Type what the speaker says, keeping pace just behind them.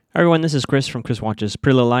Hi everyone, this is Chris from Chris Watches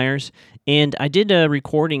Pretty Little Liars, and I did a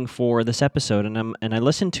recording for this episode, and I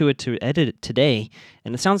listened to it to edit it today,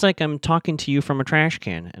 and it sounds like I'm talking to you from a trash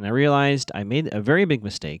can, and I realized I made a very big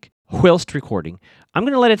mistake whilst recording. I'm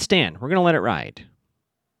going to let it stand. We're going to let it ride.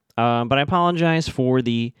 But I apologize for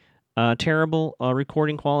the terrible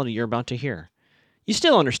recording quality you're about to hear. You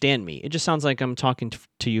still understand me. It just sounds like I'm talking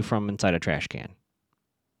to you from inside a trash can.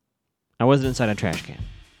 I wasn't inside a trash can.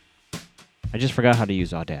 I just forgot how to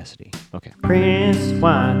use Audacity. Okay. Chris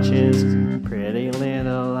watches Pretty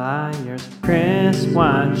Little Liars. Chris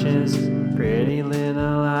watches Pretty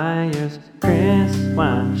Little Liars. Chris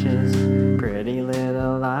watches Pretty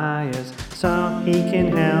Little Liars, so he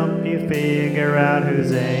can help you figure out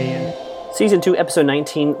who's A. Season 2, Episode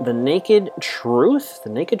 19, The Naked Truth. The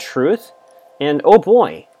Naked Truth. And oh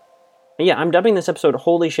boy. Yeah, I'm dubbing this episode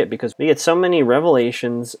Holy Shit because we get so many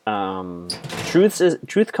revelations.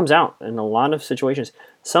 Truth comes out in a lot of situations.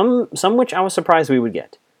 Some which I was surprised we would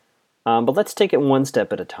get. But let's take it one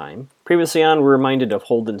step at a time. Previously on, we're reminded of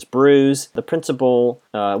Holden's bruise, the principal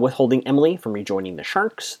withholding Emily from rejoining the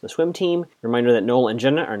Sharks, the swim team. Reminder that Noel and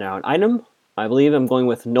Jenna are now an item. I believe I'm going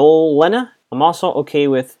with Noel Lena. I'm also okay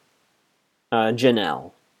with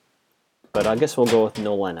Janelle. But I guess we'll go with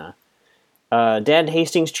Noel Lena. Dad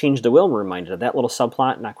Hastings changed the will. We're reminded of that little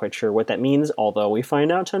subplot. Not quite sure what that means, although we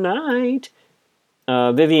find out tonight.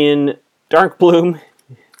 Vivian Darkbloom.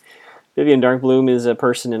 Vivian Darkbloom is a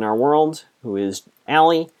person in our world who is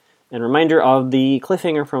Allie. And reminder of the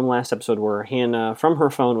cliffhanger from last episode where Hannah, from her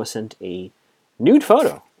phone, was sent a nude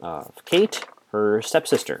photo of Kate, her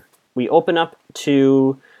stepsister. We open up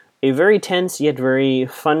to a very tense yet very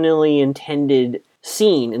funnily intended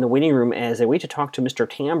scene in the waiting room as they wait to talk to Mr.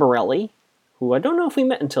 Tamborelli, who I don't know if we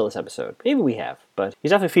met until this episode. Maybe we have, but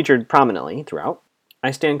he's definitely featured prominently throughout.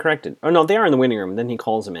 I stand corrected. Oh no, they are in the waiting room, and then he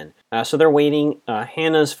calls them in. So they're waiting.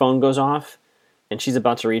 Hannah's phone goes off, and she's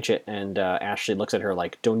about to reach it, and Ashley looks at her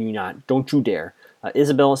like, don't you dare.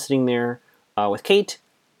 Isabel is sitting there with Kate.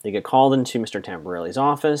 They get called into Mr. Tamborelli's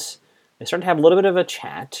office. They start to have a little bit of a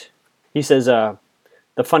chat. He says, the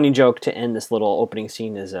funny joke to end this little opening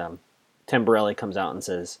scene is Tamborelli comes out and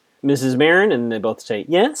says, Mrs. Marin, and they both say,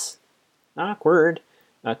 yes. Awkward.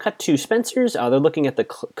 Cut to Spencer's. They're looking at the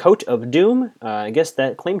Coat of Doom. I guess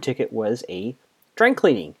that claim ticket was a dry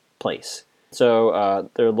cleaning place. So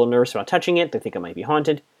they're a little nervous about touching it. They think it might be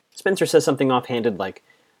haunted. Spencer says something offhanded like,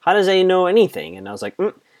 how does A know anything? And I was like,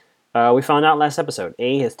 we found out last episode.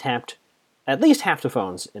 A has tapped at least half the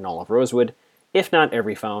phones in all of Rosewood, if not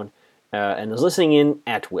every phone, and is listening in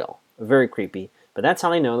at will. Very creepy. But that's how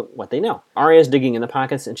they know what they know. Arya's digging in the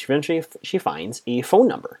pockets, and she finds a phone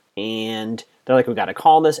number. And they're like, we gotta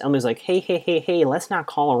call this. Emily's like, hey, let's not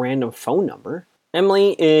call a random phone number.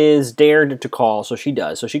 Emily is dared to call, so she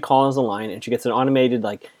does. So she calls the line, and she gets an automated,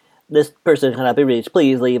 like, this person cannot be reached,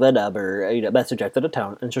 please leave a number, message after the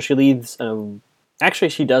tone. And so she leaves, actually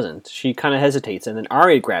she doesn't. She kind of hesitates, and then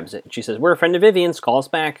Arya grabs it. And she says, we're a friend of Vivian's, call us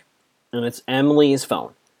back. And it's Emily's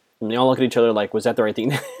phone. And they all look at each other like, was that the right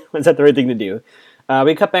thing? Was that the right thing to do?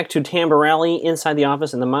 We cut back to Tamborelli inside the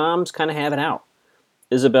office, and the moms kind of have it out.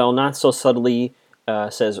 Isabel, not so subtly,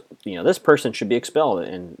 says, this person should be expelled,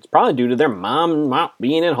 and it's probably due to their mom not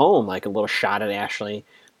being at home, like a little shot at Ashley.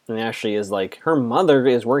 And Ashley is like, her mother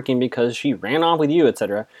is working because she ran off with you,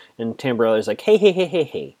 etc. And Tamborelli is like,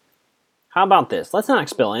 hey. How about this? Let's not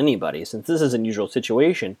expel anybody, since this is an unusual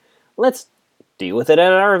situation. Let's deal with it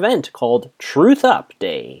at our event called Truth Up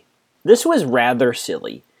Day. This was rather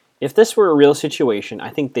silly. If this were a real situation, I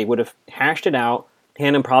think they would have hashed it out.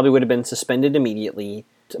 Hannah probably would have been suspended immediately,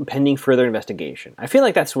 pending further investigation. I feel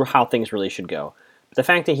like that's how things really should go. But the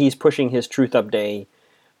fact that he's pushing his Truth Up Day,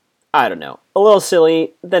 I don't know. A little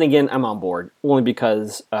silly. Then again, I'm on board. Only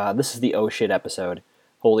because this is the oh shit episode.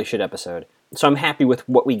 Holy shit episode. So I'm happy with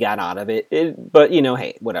what we got out of it. But,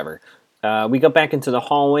 hey, whatever. We go back into the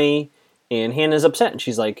hallway, and Hannah's upset. And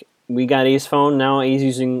she's like, we got A's phone, now A's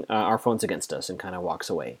using our phones against us, and kind of walks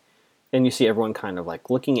away. And you see everyone kind of like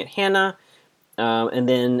looking at Hannah, and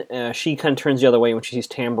then she kind of turns the other way when she sees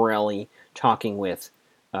Tamborelli talking with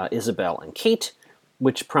Isabel and Kate,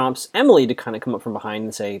 which prompts Emily to kind of come up from behind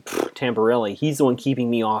and say, Tamborelli, he's the one keeping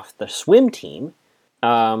me off the swim team,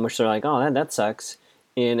 which they're like, oh, that sucks.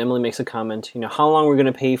 And Emily makes a comment, how long are we going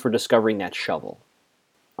to pay for discovering that shovel?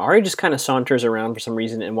 Ari just kind of saunters around for some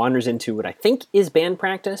reason and wanders into what I think is band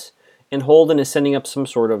practice, and Holden is setting up some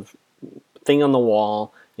sort of thing on the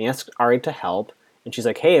wall, and he asks Ari to help, and she's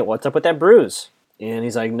like, hey, what's up with that bruise? And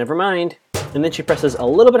he's like, never mind. And then she presses a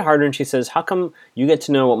little bit harder, and she says, how come you get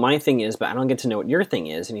to know what my thing is, but I don't get to know what your thing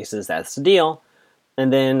is? And he says, that's the deal.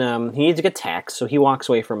 And then he needs to get taxed, so he walks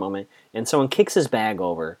away for a moment, and someone kicks his bag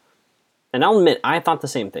over. And I'll admit, I thought the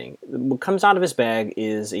same thing. What comes out of his bag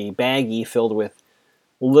is a baggie filled with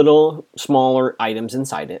little, smaller items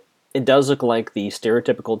inside it. It does look like the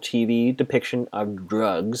stereotypical TV depiction of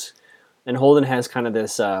drugs. And Holden has kind of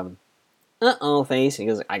this uh-oh face. He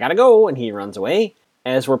goes, I gotta go, and he runs away.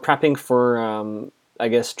 As we're prepping for, I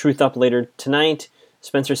guess, Truth Up later tonight,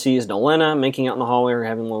 Spencer sees Nolena making out in the hallway, or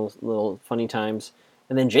having little funny times.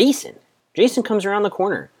 And then Jason comes around the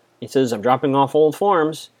corner. He says, I'm dropping off old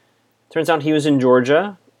forms. Turns out he was in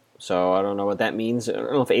Georgia, so I don't know what that means. I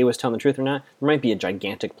don't know if A was telling the truth or not. There might be a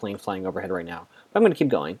gigantic plane flying overhead right now. But I'm going to keep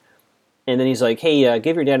going. And then he's like, hey,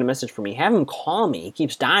 give your dad a message for me. Have him call me. He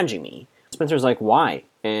keeps dodging me. Spencer's like, why?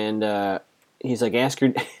 And he's like, ask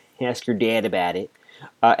your dad about it.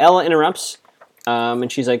 Ella interrupts,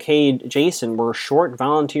 and she's like, hey, Jason, we're short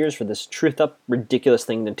volunteers for this Truth Up ridiculous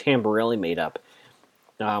thing that Tamborelli made up.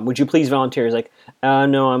 Would you please volunteer? He's like,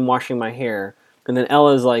 no, I'm washing my hair. And then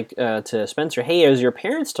Ella's like to Spencer, hey, is your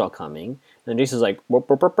parents still coming? And then Jason's like, whoop,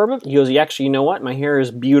 whoop, whoop, whoop. He goes, yeah, actually, you know what? My hair is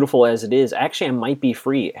beautiful as it is. Actually, I might be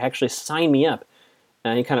free. Actually, sign me up.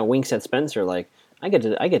 And he kind of winks at Spencer like, I get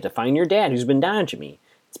to find your dad who's been dodging me.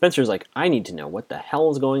 Spencer's like, I need to know what the hell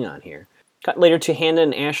is going on here. Cut later to Hannah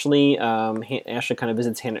and Ashley. Ashley kind of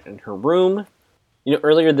visits Hannah in her room. You know,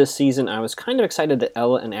 earlier this season, I was kind of excited that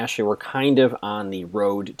Ella and Ashley were kind of on the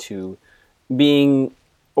road to being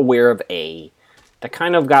aware of A. That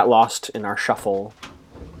kind of got lost in our shuffle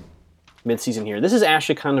mid-season here. This is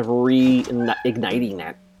Ashley kind of reigniting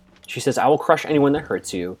that. She says, I will crush anyone that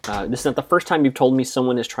hurts you. This is not the first time you've told me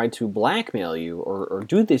someone has tried to blackmail you or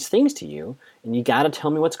do these things to you, and you gotta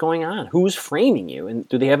tell me what's going on. Who's framing you? And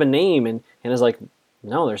do they have a name? And Hannah's like,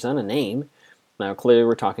 no, there's not a name. Now, clearly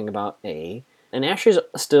we're talking about A. And Ashley's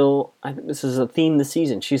still, I think this is a theme this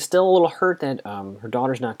season, she's still a little hurt that her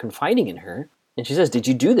daughter's not confiding in her. And she says, did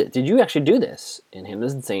you do this? Did you actually do this? And Hannah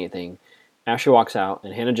doesn't say anything. Ashley walks out,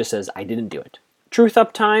 and Hannah just says, I didn't do it. Truth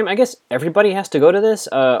Up time. I guess everybody has to go to this,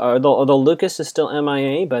 although Lucas is still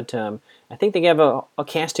MIA, but I think they have a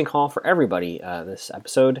casting call for everybody this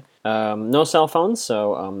episode. No cell phones,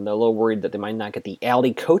 so they're a little worried that they might not get the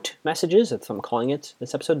alley coat messages. That's what I'm calling it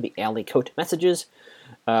this episode, the alley coat messages.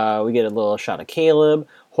 We get a little shot of Caleb.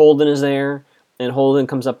 Holden is there. And Holden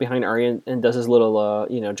comes up behind Arya and does his little,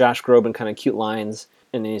 Josh Groban kind of cute lines.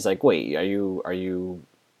 And then he's like, "Wait, are you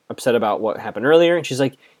upset about what happened earlier?" And she's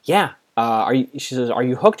like, "Yeah." She says, "Are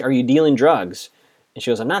you hooked? Are you dealing drugs?" And she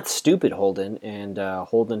goes, "I'm not stupid, Holden." And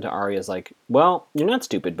Holden to Arya is like, "Well, you're not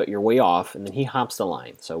stupid, but you're way off." And then he hops the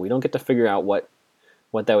line, so we don't get to figure out what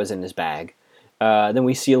that was in his bag. Then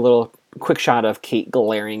we see a little quick shot of Kate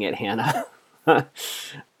glaring at Hannah.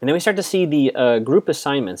 And then we start to see the group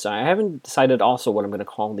assignments. I haven't decided also what I'm going to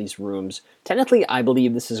call these rooms. Technically, I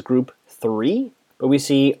believe this is group 3, but we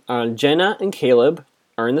see Jenna and Caleb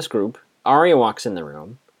are in this group. Arya walks in the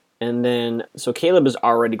room, and then, so Caleb is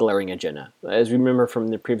already glaring at Jenna. As we remember from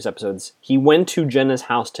the previous episodes, he went to Jenna's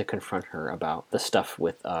house to confront her about the stuff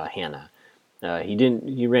with Hannah.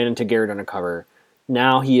 He ran into Garrett undercover.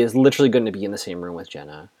 Now he is literally going to be in the same room with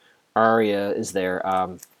Jenna. Arya is there.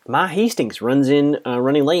 Ma Hastings runs in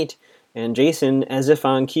running late, and Jason, as if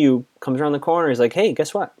on cue, comes around the corner. He's like, hey,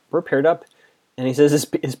 guess what? We're paired up. And he says,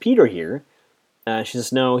 is Peter here? She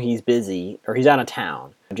says, no, he's busy, or he's out of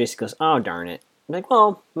town. And Jason goes, oh, darn it. I'm like,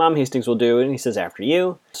 well, Mom Hastings will do it. And he says, after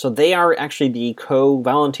you. So they are actually the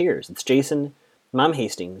co-volunteers. It's Jason, Mom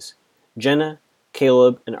Hastings, Jenna,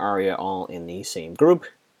 Caleb, and Arya all in the same group.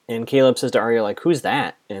 And Caleb says to Arya, like, who's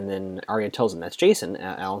that? And then Arya tells him that's Jason,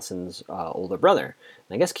 Allison's older brother.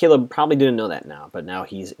 And I guess Caleb probably didn't know that now, but now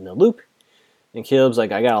he's in the loop. And Caleb's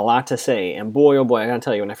like, I got a lot to say. And boy, oh boy, I gotta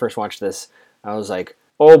tell you, when I first watched this, I was like,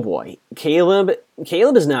 oh boy, Caleb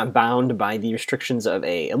is not bound by the restrictions of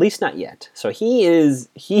A, at least not yet. So he is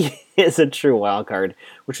a true wild card,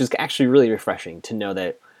 which is actually really refreshing to know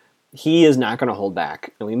that he is not going to hold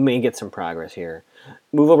back, and we may get some progress here.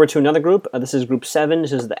 Move over to another group. This is group 7.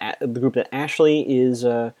 This is the group that Ashley is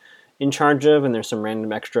in charge of, and there's some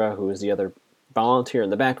random extra who is the other volunteer in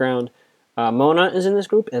the background. Mona is in this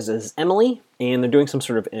group, as is Emily, and they're doing some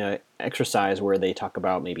sort of exercise where they talk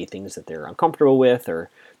about maybe things that they're uncomfortable with or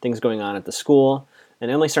things going on at the school. And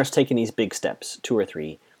Emily starts taking these big steps, 2 or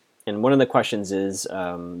 3. And one of the questions is,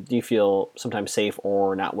 do you feel sometimes safe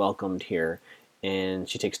or not welcomed here? And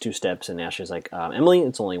she takes 2 steps, and Ashley's like, Emily,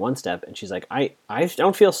 it's only 1 step. And she's like, I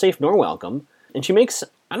don't feel safe nor welcome. And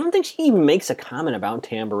I don't think she even makes a comment about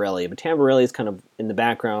Tamborelli, but Tamborelli is kind of in the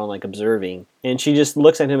background, like observing. And she just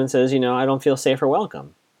looks at him and says, I don't feel safe or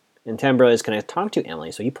welcome. And Tamborelli is going to talk to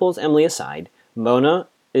Emily, so he pulls Emily aside. Mona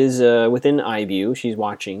is within eye view. She's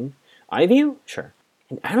watching. Eye view? Sure.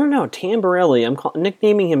 And I don't know, Tamborelli,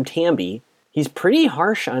 nicknaming him Tamby. He's pretty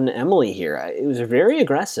harsh on Emily here. It was very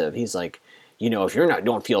aggressive. He's like, if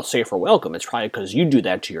don't feel safe or welcome, it's probably because you do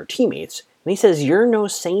that to your teammates. And he says, you're no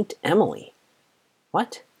saint, Emily.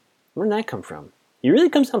 What? Where did that come from? He really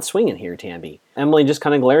comes out swinging here, Tamby. Emily just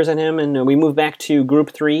kind of glares at him, and we move back to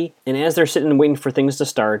group 3. And as they're sitting and waiting for things to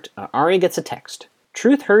start, Aria gets a text.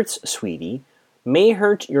 Truth hurts, sweetie. May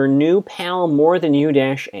hurt your new pal more than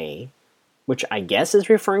you-A, which I guess is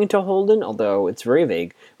referring to Holden, although it's very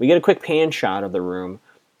vague. We get a quick pan shot of the room.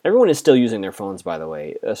 Everyone is still using their phones, by the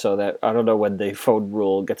way, so that I don't know when the phone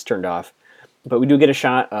rule gets turned off. But we do get a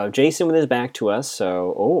shot of Jason with his back to us,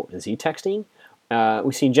 so, is he texting?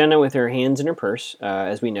 We see Jenna with her hands in her purse.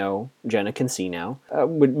 As we know, Jenna can see now.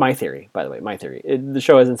 My theory, by the way, my theory. The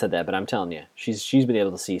show hasn't said that, but I'm telling you, she's been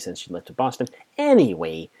able to see since she left to Boston.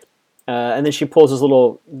 Anyway, and then she pulls this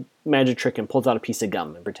little magic trick and pulls out a piece of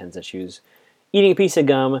gum and pretends that she was eating a piece of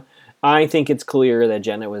gum. I think it's clear that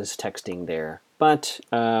Jenna was texting there, but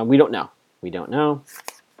we don't know. We don't know.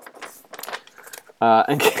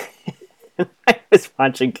 I was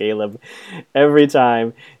watching Caleb every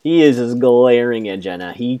time. He is just glaring at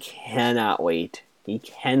Jenna. He cannot wait. He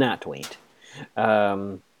cannot wait.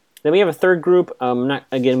 Then we have a third group. We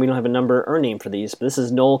don't have a number or name for these, but this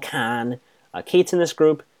is Noel Khan. Kate's in this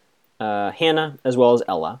group. Hannah, as well as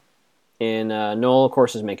Ella. And Noel, of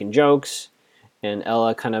course, is making jokes. And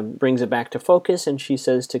Ella kind of brings it back to focus, and she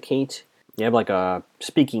says to Kate, you have like a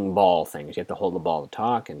speaking ball thing. You have to hold the ball to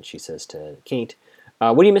talk, and she says to Kate,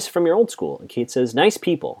 what do you miss from your old school? And Kate says, nice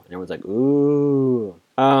people. And everyone's like, ooh.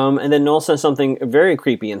 And then Noel says something very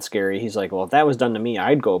creepy and scary. He's like, well, if that was done to me,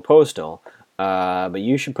 I'd go postal. But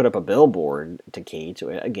you should put up a billboard to Kate.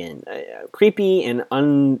 Again, creepy and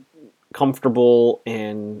uncomfortable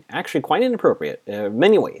and actually quite inappropriate.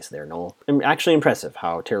 Many ways there, Noel. Actually impressive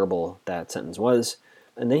how terrible that sentence was.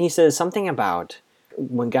 And then he says something about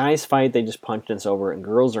when guys fight, they just punch and it's over. And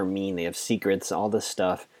girls are mean. They have secrets, all this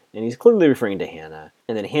stuff. And he's clearly referring to Hannah.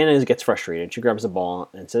 And then Hannah gets frustrated. She grabs the ball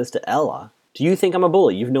and says to Ella, do you think I'm a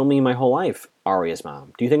bully? You've known me my whole life, Aria's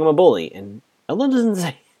mom. Do you think I'm a bully? And Ella doesn't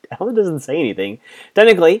say anything.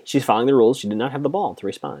 Technically, she's following the rules. She did not have the ball to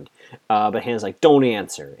respond. But Hannah's like, don't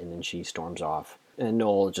answer. And then she storms off. And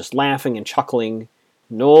Noel is just laughing and chuckling.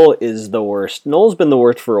 Noel is the worst. Noel's been the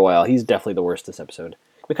worst for a while. He's definitely the worst this episode.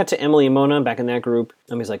 We cut to Emily and Mona back in that group.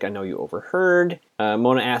 Emily's like, I know you overheard.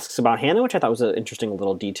 Mona asks about Hannah, which I thought was an interesting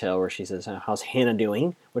little detail where she says, how's Hannah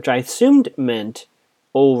doing? Which I assumed meant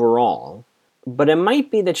overall. But it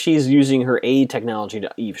might be that she's using her aid technology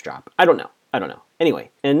to eavesdrop. I don't know.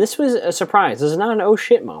 Anyway, and this was a surprise. This is not an oh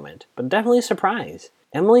shit moment, but definitely a surprise.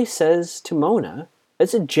 Emily says to Mona,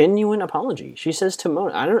 it's a genuine apology. She says to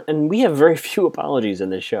Mona, and we have very few apologies in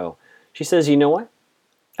this show. She says, you know what?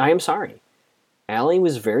 I am sorry. Allie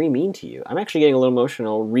was very mean to you. I'm actually getting a little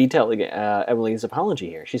emotional retelling Emily's apology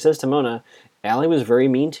here. She says to Mona, Allie was very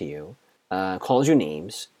mean to you, calls you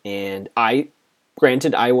names, and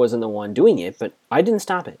granted I wasn't the one doing it, but I didn't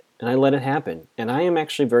stop it, and I let it happen, and I am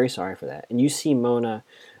actually very sorry for that. And you see Mona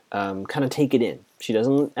kind of take it in. She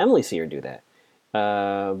doesn't let Emily see her do that.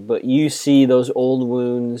 But you see those old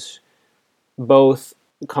wounds both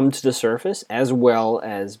come to the surface as well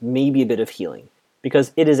as maybe a bit of healing.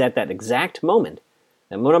 Because it is at that exact moment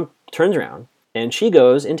that Mona turns around and she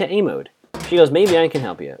goes into A mode. She goes, maybe I can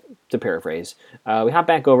help you, to paraphrase. We hop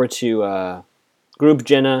back over to group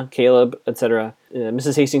Jenna, Caleb, etc.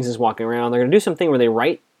 Mrs. Hastings is walking around. They're going to do something where they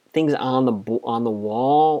write things on the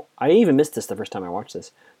wall. I even missed this the first time I watched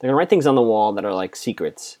this. They're going to write things on the wall that are like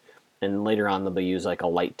secrets. And later on they'll use like a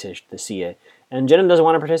light to see it. And Jenna doesn't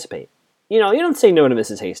want to participate. You don't say no to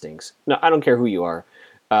Mrs. Hastings. No, I don't care who you are.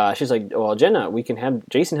 She's like, well, Jenna, we can have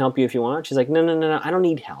Jason help you if you want. She's like, no, I don't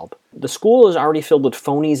need help. The school is already filled with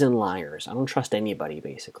phonies and liars. I don't trust anybody,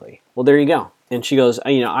 basically. Well, there you go. And she goes,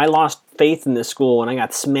 I lost faith in this school when I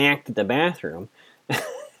got smacked at the bathroom.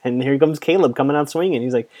 And here comes Caleb coming out swinging.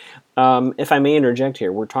 He's like, if I may interject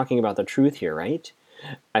here, we're talking about the truth here, right?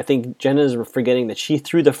 I think Jenna's forgetting that she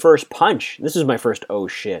threw the first punch. This is my first oh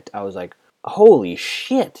shit. I was like, holy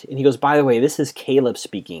shit. And he goes, by the way, this is Caleb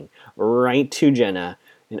speaking right to Jenna.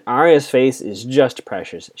 And Aria's face is just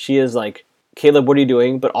precious. She is like, Caleb, what are you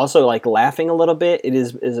doing? But also like laughing a little bit. It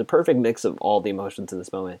is a perfect mix of all the emotions in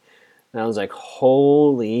this moment. And I was like,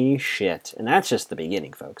 holy shit. And that's just the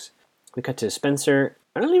beginning, folks. We cut to Spencer.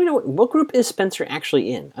 I don't even know what group is Spencer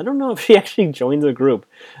actually in. I don't know if she actually joins a group.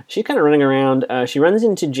 She's kind of running around. She runs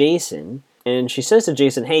into Jason. And she says to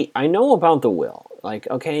Jason, hey, I know about the will. Like,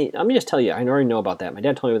 okay, let me just tell you. I already know about that. My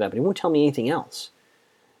dad told me about that, but he won't tell me anything else.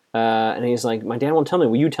 And he's like, my dad won't tell me.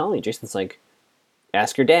 Will you tell me? Jason's like,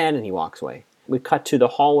 ask your dad, and he walks away. We cut to the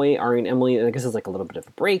hallway, Ari and Emily, and I guess it's like a little bit of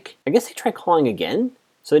a break. I guess they try calling again.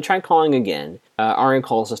 So they try calling again. Ari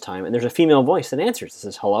calls this time, and there's a female voice that answers. It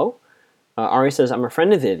says, hello? Ari says, I'm a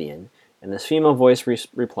friend of Vivian. And this female voice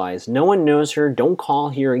replies, no one knows her, don't call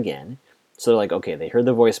here again. So they're like, okay, they heard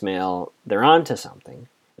the voicemail, they're on to something.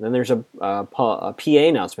 And then there's a PA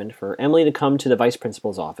announcement for Emily to come to the vice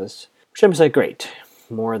principal's office. Which I'm like, great,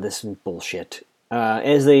 more of this bullshit.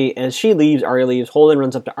 As she leaves, Arya leaves, Holden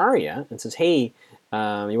runs up to Arya and says, hey,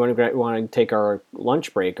 you want to take our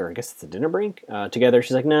lunch break, or I guess it's a dinner break, together?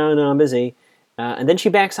 She's like, no, I'm busy. And then she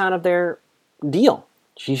backs out of their deal.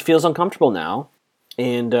 She feels uncomfortable now.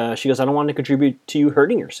 And she goes, I don't want to contribute to you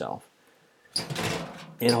hurting yourself.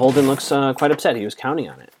 And Holden looks quite upset. He was counting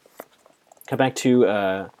on it. We're cut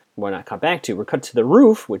to the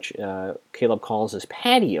roof, which Caleb calls his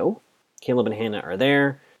patio. Caleb and Hannah are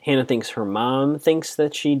there. Hannah thinks her mom thinks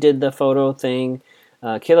that she did the photo thing.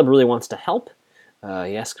 Caleb really wants to help.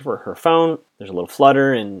 He asks for her phone. There's a little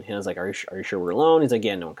flutter, and Hannah's like, are you sure we're alone? He's like,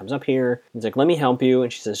 yeah, no one comes up here. He's like, let me help you.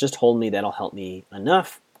 And she says, just hold me. That'll help me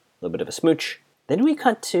enough. A little bit of a smooch. Then we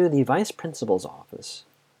cut to the vice principal's office.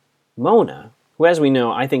 Mona, who, as we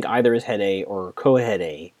know, I think either is head A or co-head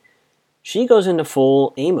A, she goes into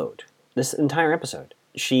full A mode this entire episode.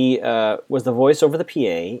 She was the voice over the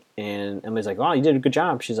PA, and Emily's like, wow, you did a good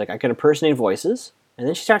job. She's like, I can impersonate voices. And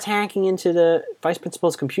then she starts hacking into the vice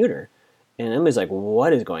principal's computer. And Emily's like,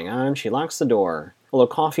 what is going on? She locks the door. A little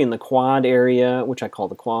coffee in the quad area, which I call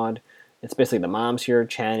the quad. It's basically the moms here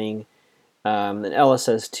chatting. And Ella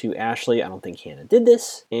says to Ashley, I don't think Hannah did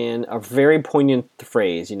this. And a very poignant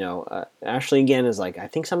phrase, Ashley again is like, I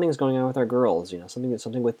think something's going on with our girls,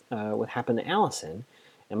 something with what happened to Allison.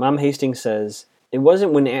 And Mom Hastings says, it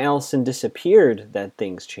wasn't when Allison disappeared that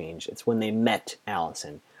things changed. It's when they met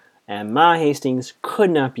Allison. And Ma Hastings could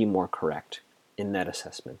not be more correct in that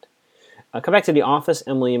assessment. Come back to the office,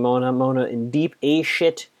 Emily and Mona. Mona in deep A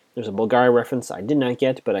shit. There's a Bulgaria reference I did not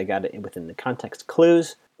get, but I got it within the context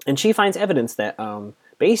clues. And she finds evidence that,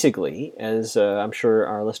 basically, as I'm sure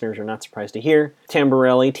our listeners are not surprised to hear,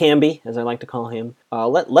 Tamby, as I like to call him,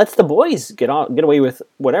 lets the boys get away with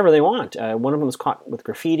whatever they want. One of them was caught with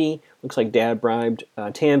graffiti. Looks like Dad bribed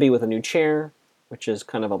Tamby with a new chair, which is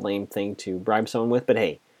kind of a lame thing to bribe someone with. But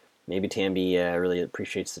hey, maybe Tamby really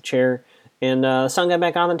appreciates the chair. And son got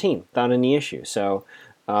back on the team without any issue. So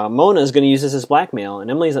Mona is going to use this as blackmail, and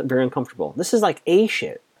Emily's very uncomfortable. This is like A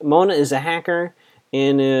shit. Mona is a hacker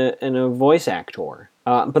and a voice actor.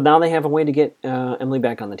 But now they have a way to get Emily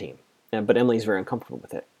back on the team. But Emily's very uncomfortable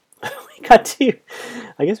with it. we got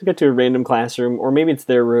to a random classroom, or maybe it's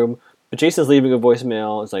their room. But Jason's leaving a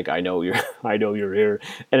voicemail. It's like, I know you're here.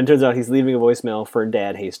 And it turns out he's leaving a voicemail for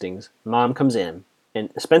Dad Hastings. Mom comes in, and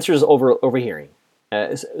Spencer's overhearing.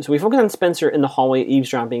 So we focus on Spencer in the hallway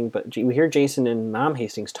eavesdropping, but we hear Jason and Mom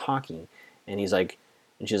Hastings talking, and she's like,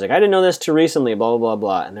 I didn't know this till recently, blah, blah, blah,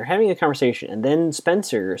 blah. And they're having a conversation, and then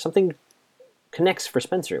something connects for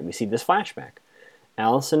Spencer. We see this flashback.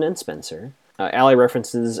 Allison and Spencer. Allie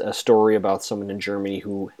references a story about someone in Germany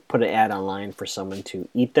who put an ad online for someone to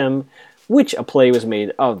eat them, which a play was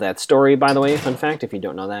made of that story, by the way. Fun fact, if you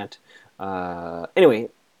don't know that. Anyway,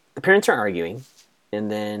 the parents are arguing,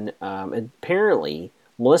 and then apparently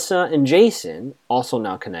Melissa and Jason, also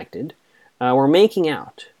now connected, were making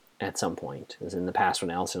out at some point, as in the past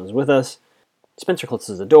when Allison was with us. Spencer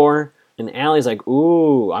closes the door, and Allie's like,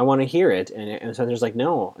 ooh, I want to hear it. And Spencer's like,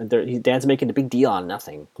 no. Dad's making a big deal on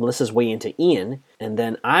nothing. Melissa's way into Ian, and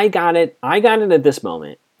then I got it at this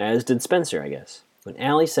moment, as did Spencer, I guess. When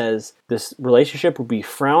Allie says, this relationship will be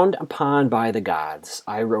frowned upon by the gods,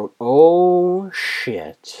 I wrote, oh,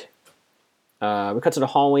 shit. We cut to the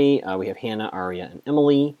hallway. We have Hannah, Arya, and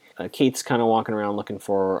Emily. Kate's kind of walking around looking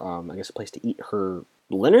for, a place to eat her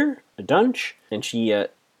dinner, a dunch. And she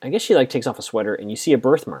takes off a sweater, and you see a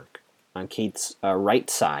birthmark on Kate's right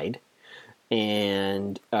side.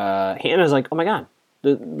 And Hannah's like, oh my god,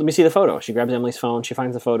 let me see the photo. She grabs Emily's phone, she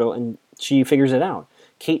finds the photo, and she figures it out.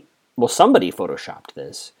 Somebody photoshopped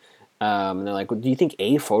this. And they're like, well, do you think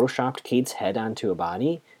A photoshopped Kate's head onto a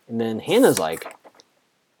body? And then Hannah's like,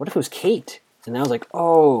 what if it was Kate? And I was like,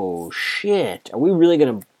 oh, shit. Are we really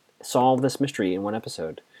going to solve this mystery in one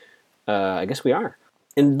episode? I guess we are.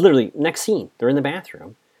 And literally, next scene, they're in the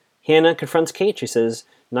bathroom. Hannah confronts Kate. She says,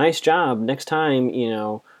 nice job. Next time,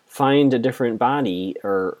 find a different body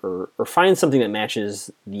or find something that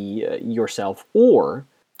matches the yourself. Or,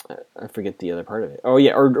 I forget the other part of it. Oh,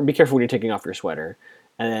 yeah, or be careful when you're taking off your sweater.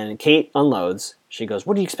 And then Kate unloads. She goes,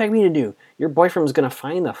 what do you expect me to do? Your boyfriend was going to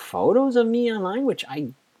find the photos of me online, which I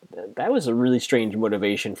that was a really strange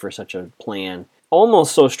motivation for such a plan.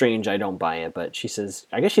 Almost so strange I don't buy it, but she says,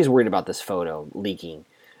 I guess she's worried about this photo leaking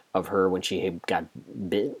of her when she got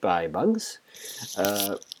bit by bugs.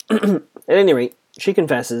 At any rate, she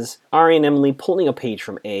confesses. Ari and Emily, pulling a page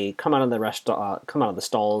from A, come out of the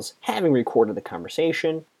stalls, having recorded the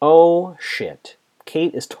conversation. Oh shit!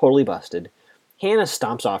 Kate is totally busted. Hannah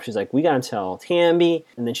stomps off. She's like, "We gotta tell Tammy,"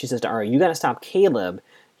 and then she says to Ari, "You gotta stop Caleb.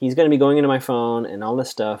 He's gonna be going into my phone and all this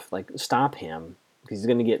stuff. Like, stop him. He's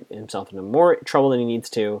gonna get himself into more trouble than he needs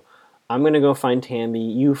to. I'm gonna go find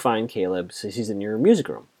Tammy. You find Caleb, since he's in your music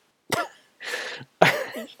room."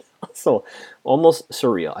 Also, almost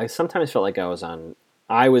surreal. I sometimes felt like I was on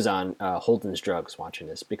Holden's Drugs watching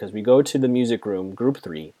this, because we go to the music room, group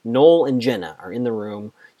 3. Noel and Jenna are in the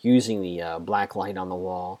room using the black light on the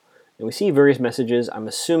wall, and we see various messages. I'm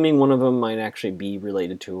assuming one of them might actually be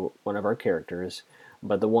related to one of our characters,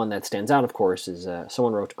 but the one that stands out, of course, is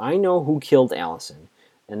someone wrote, "I know who killed Allison."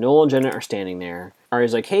 And Noel and Jenna are standing there.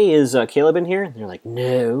 Ari's like, "Hey, is Caleb in here?" And they're like,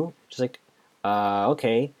 "No." She's like,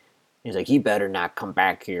 okay. He's like, "You better not come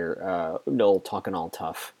back here." Noel talking all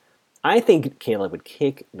tough. I think Caleb would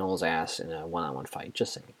kick Noel's ass in a one-on-one fight,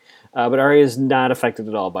 just saying. But Arya is not affected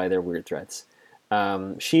at all by their weird threats.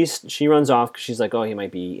 She runs off because she's like, oh, he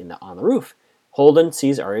might be on the roof. Holden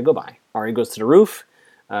sees Arya go by. Arya goes to the roof.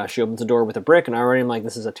 She opens the door with a brick, and I'm like,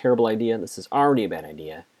 this is a terrible idea. This is already a bad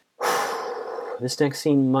idea. This next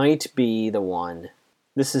scene might be the one.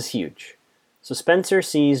 This is huge. So Spencer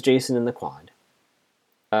sees Jason in the quad.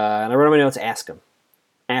 And I wrote on my notes, ask him.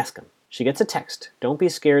 Ask him. She gets a text. "Don't be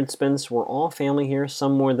scared, Spence. We're all family here,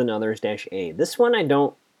 some more than others, -A." This one I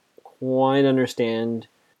don't quite understand.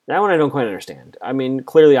 That one I don't quite understand. I mean,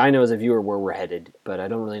 clearly I know as a viewer where we're headed, but I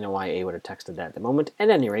don't really know why A would have texted that at the moment. At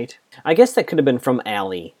any rate, I guess that could have been from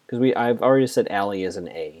Allie, because I've already said Allie is an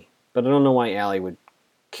A. But I don't know why Allie would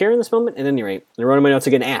care in this moment. At any rate, I wrote on my notes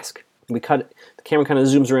again, ask. The camera kind of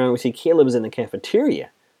zooms around, and we see Caleb is in the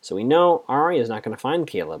cafeteria. So we know Ari is not going to find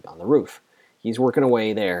Caleb on the roof. He's working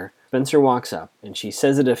away there. Spencer walks up, and she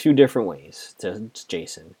says it a few different ways to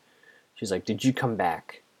Jason. She's like, "Did you come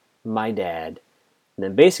back? My dad." And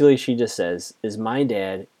then basically she just says, "Is my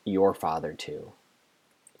dad your father too?"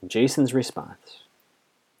 And Jason's response,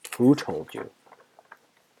 "Who told you?"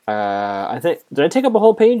 I think, did I take up a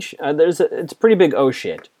whole page? It's a pretty big oh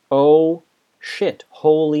shit. Oh shit.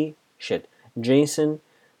 Holy shit. Jason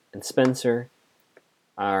and Spencer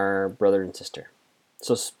are brother and sister.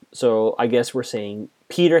 So I guess we're saying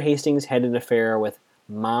Peter Hastings had an affair with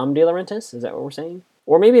Mom De Laurentiis? Is that what we're saying?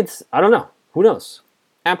 Or maybe it's, I don't know. Who knows?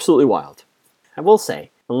 Absolutely wild. I will say,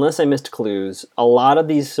 unless I missed clues, a lot of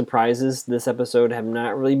these surprises this episode have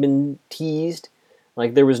not really been teased.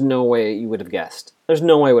 Like, there was no way you would have guessed. There's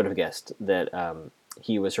no way I would have guessed that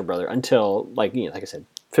he was her brother until, like I said,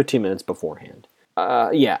 15 minutes beforehand.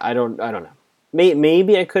 Yeah, I don't know.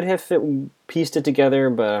 Maybe I could have pieced it together,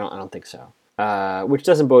 but I don't think so. Which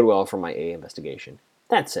doesn't bode well for my A investigation.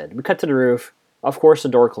 That said, we cut to the roof. Of course, the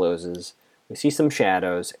door closes. We see some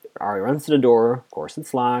shadows. Ari runs to the door. Of course,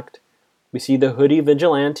 it's locked. We see the hoodie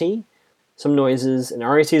vigilante. Some noises, and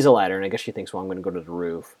Ari sees a ladder, and I guess she thinks, well, I'm going to go to the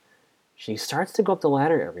roof. She starts to go up the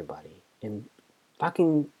ladder, everybody, and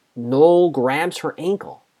fucking Noel grabs her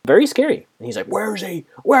ankle. Very scary. And he's like, "Where's he?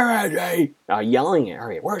 Where is he?" Yelling at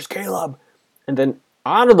Ari, "Where's Caleb?" And then,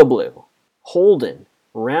 out of the blue, Holden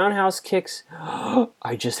roundhouse kicks.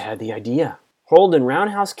 I just had the idea. Holden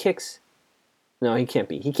roundhouse kicks. No, he can't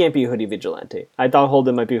be. He can't be a hoodie vigilante. I thought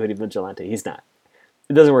Holden might be a hoodie vigilante. He's not.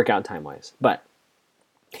 It doesn't work out time-wise. But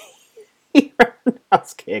he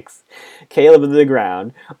roundhouse kicks Caleb to the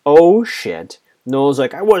ground. Oh, shit. Noel's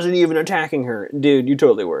like, "I wasn't even attacking her." Dude, you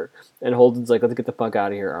totally were. And Holden's like, "Let's get the fuck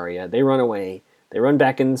out of here, Arya." They run away. They run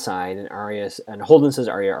back inside, and Holden says,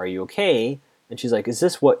 "Arya, are you okay?" And she's like, is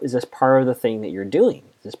this part of the thing that you're doing?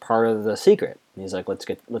 Is this part of the secret? And he's like, let's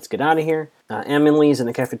get out of here. Emily's in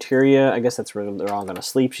the cafeteria. I guess that's where they're all going to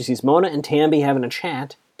sleep. She sees Mona and Tamby having a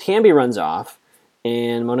chat. Tamby runs off,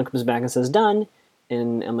 and Mona comes back and says, "Done."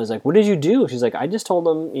 And Emily's like, "What did you do?" She's like, "I just told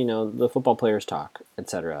them, the football players talk,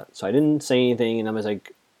 etc. So I didn't say anything." And Emily's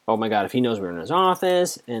like, "Oh my God, if he knows we're in his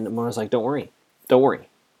office." And Mona's like, Don't worry.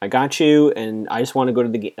 I got you, and I just want to go to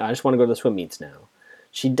the swim meets now."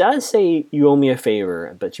 She does say, "You owe me a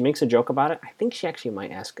favor," but she makes a joke about it. I think she actually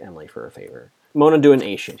might ask Emily for a favor. Mona doing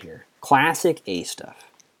A shit here. Classic A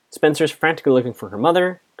stuff. Spencer's frantically looking for her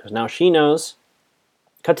mother, because now she knows.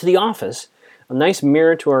 Cut to the office. A nice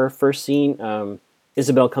mirror to our first scene.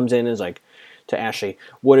 Isabel comes in and is like, to Ashley,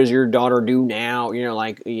 "What does your daughter do now?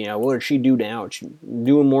 What did she do now? She's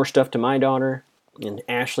doing more stuff to my daughter." And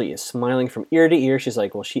Ashley is smiling from ear to ear. She's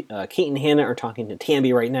like, well, Kate and Hannah are talking to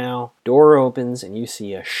Tammy right now. Door opens, and you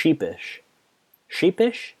see a sheepish?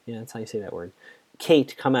 Yeah, that's how you say that word.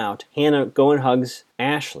 Kate come out. Hannah go and hugs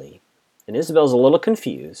Ashley. And Isabel's a little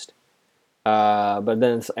confused. But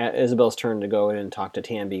then it's Isabel's turn to go in and talk to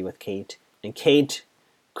Tammy with Kate. And Kate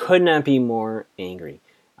could not be more angry.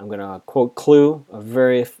 I'm going to quote Clue, a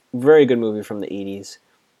very, very good movie from the 80s.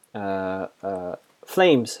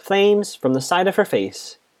 Flames from the side of her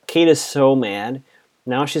face. Kate is so mad.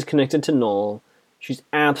 Now she's connected to Noel. She's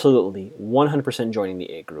absolutely 100% joining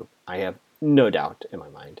the A group. I have no doubt in my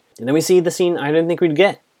mind. And then we see the scene I didn't think we'd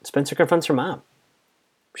get. Spencer confronts her mom.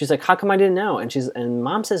 She's like, how come I didn't know? And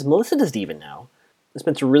mom says, Melissa doesn't even know. And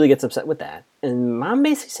Spencer really gets upset with that. And mom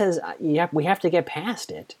basically says, yeah, we have to get past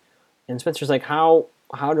it. And Spencer's like, why?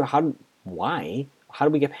 How do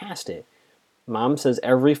we get past it? Mom says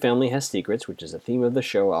every family has secrets, which is a theme of the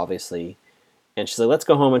show, obviously. And she's like, let's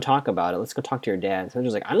go home and talk about it. Let's go talk to your dad. And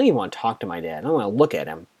Spencer's like, I don't even want to talk to my dad. I don't want to look at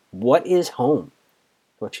him. What is home?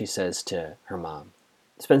 What she says to her mom.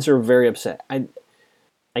 Spencer very upset. I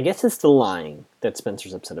guess it's the lying that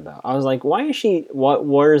Spencer's upset about. I was like, why is she,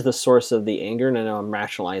 where is the source of the anger? And I know I'm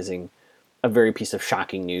rationalizing a very piece of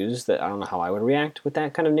shocking news that I don't know how I would react with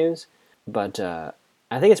that kind of news. But I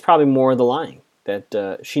think it's probably more the lying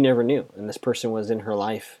that she never knew. And this person was in her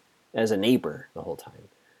life as a neighbor the whole time.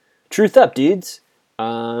 Truth up, dudes.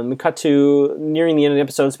 We cut to nearing the end of the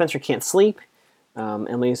episode. Spencer can't sleep.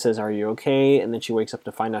 Emily says, are you okay? And then she wakes up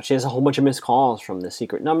to find out she has a whole bunch of missed calls from the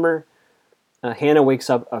secret number. Hannah wakes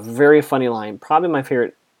up, a very funny line, probably my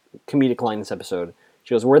favorite comedic line in this episode.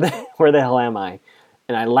 She goes, where the hell am I?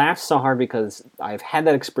 And I laughed so hard because I've had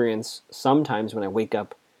that experience sometimes when I wake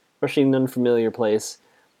up, especially in an unfamiliar place.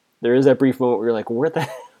 There is that brief moment where you're like, where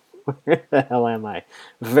the hell am I?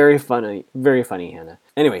 Very funny, Hannah.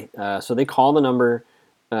 Anyway, so they call the number,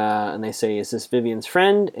 and they say, is this Vivian's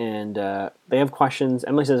friend? And they have questions.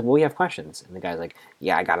 Emily says, well, we have questions. And the guy's like,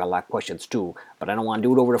 yeah, I got a lot of questions too, but I don't want to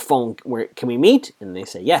do it over the phone. Can we meet? And they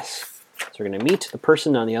say, yes. So we're going to meet the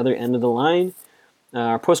person on the other end of the line.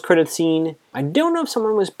 Our post-credit scene. I don't know if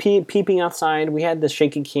someone was peeping outside. We had the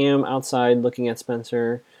shaky cam outside looking at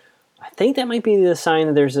Spencer. I think that might be the sign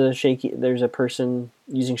that there's a person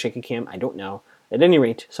using shaky cam. I don't know. At any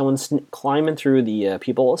rate, someone's climbing through the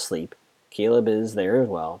people asleep. Caleb is there as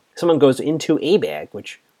well. Someone goes into a bag,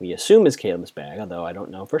 which we assume is Caleb's bag, although I don't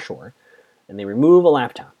know for sure. And they remove a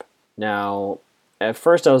laptop. Now, at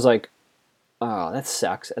first I was like, oh, that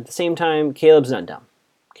sucks. At the same time, Caleb's not dumb.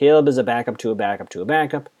 Caleb is a backup to a backup to a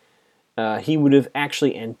backup. He would have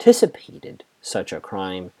actually anticipated such a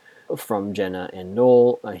crime from Jenna and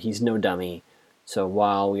Noel. He's no dummy. So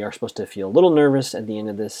while we are supposed to feel a little nervous at the end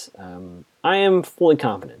of this, I am fully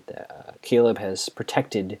confident that Caleb has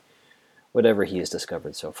protected whatever he has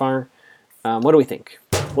discovered so far. What do we think?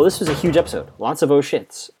 Well, this was a huge episode. Lots of oh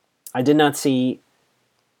shits. I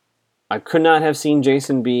could not have seen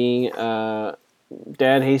Jason being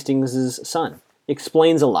Dad Hastings' son.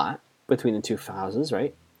 Explains a lot between the two houses,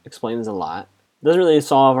 right? Explains a lot. Doesn't really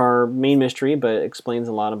solve our main mystery, but explains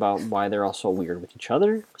a lot about why they're all so weird with each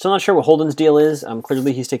other. So I'm not sure what Holden's deal is.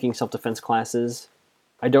 Clearly he's taking self-defense classes.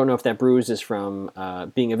 I don't know if that bruise is from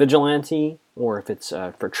being a vigilante, or if it's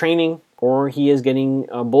for training, or he is getting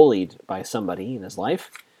bullied by somebody in his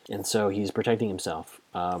life, and so he's protecting himself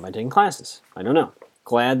by taking classes. I don't know.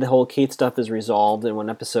 Glad the whole Kate stuff is resolved in one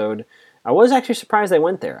episode. I was actually surprised they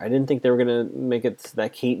went there. I didn't think they were going to make it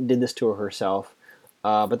that Kate did this to herself,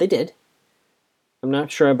 but they did. I'm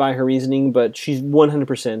not sure I buy her reasoning, but she's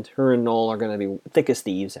 100%. Her and Noel are going to be thick as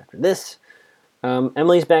thieves after this.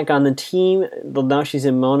 Emily's back on the team. Now she's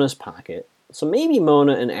in Mona's pocket. So maybe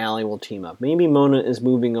Mona and Allie will team up. Maybe Mona is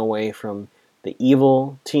moving away from the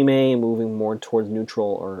evil Team A and moving more towards neutral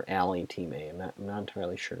or Allie Team A. I'm not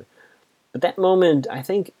entirely sure. But that moment, I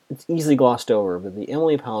think it's easily glossed over. But the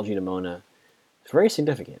Emily apology to Mona is very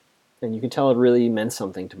significant. And you can tell it really meant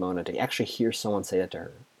something to Mona to actually hear someone say that to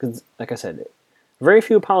her. Because, like I said, very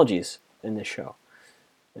few apologies in this show.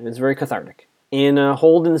 And it's very cathartic. And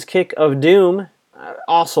Holden's kick of doom,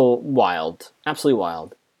 also wild. Absolutely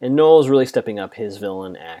wild. And Noel's really stepping up his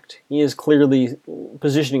villain act. He is clearly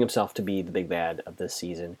positioning himself to be the big bad of this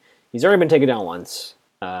season. He's already been taken down once.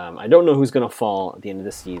 I don't know who's going to fall at the end of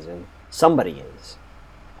this season. Somebody is.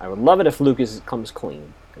 I would love it if Lucas comes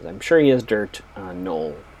clean, because I'm sure he has dirt on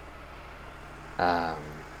Noel. But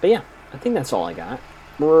yeah, I think that's all I got.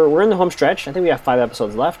 We're in the home stretch. I think we have 5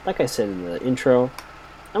 episodes left. Like I said in the intro,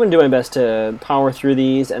 I'm going to do my best to power through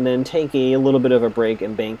these and then take a little bit of a break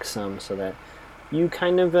and bank some so that you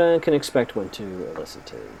kind of can expect when to listen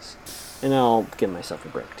to these. And I'll give myself a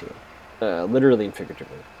break too. literally and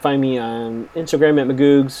figuratively. Find me on Instagram at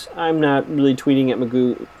Magoogs. I'm not really tweeting at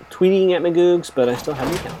Magoogs, but I still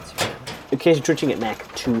have accounts. Occasionally twitching at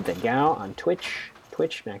Mac2TheGao on Twitch,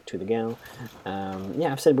 Mac2TheGao.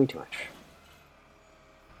 Yeah, I've said way too much.